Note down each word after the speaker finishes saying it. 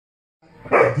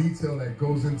the detail that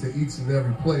goes into each and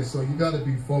every play. So you got to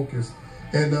be focused.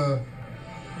 And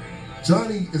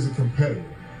Johnny is a competitor,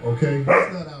 okay? He's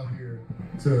not out here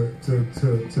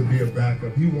to be a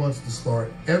backup. He wants to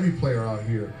start. Every player out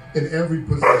here in every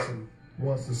position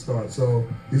wants to start. So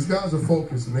these guys are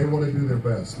focused and they want to do their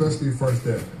best, especially first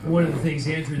day. One of the things,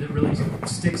 Andrew, that really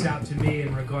sticks out to me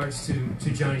in regards to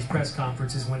Johnny's press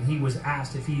conference is when he was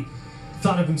asked if he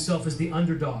thought of himself as the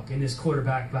underdog in this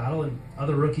quarterback battle, and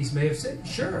other rookies may have said,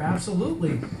 sure,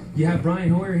 absolutely. You have Brian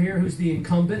Hoyer here, who's the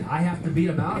incumbent. I have to beat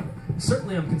him out.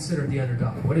 Certainly I'm considered the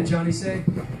underdog. What did Johnny say?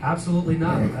 Absolutely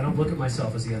not. I don't look at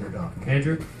myself as the underdog.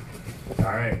 Andrew? All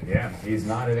right, yeah, he's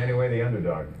not in any way the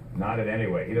underdog. Not in any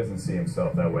way. He doesn't see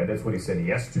himself that way. That's what he said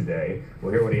yesterday.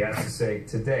 We'll hear what he has to say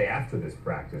today after this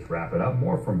practice. Wrap it up.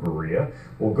 More from Berea.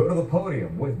 We'll go to the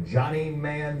podium with Johnny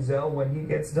Manziel when he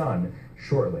gets done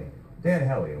shortly. Dan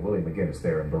Helly and Willie McGinnis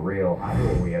there in Berea, Ohio,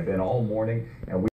 where we have been all morning, and we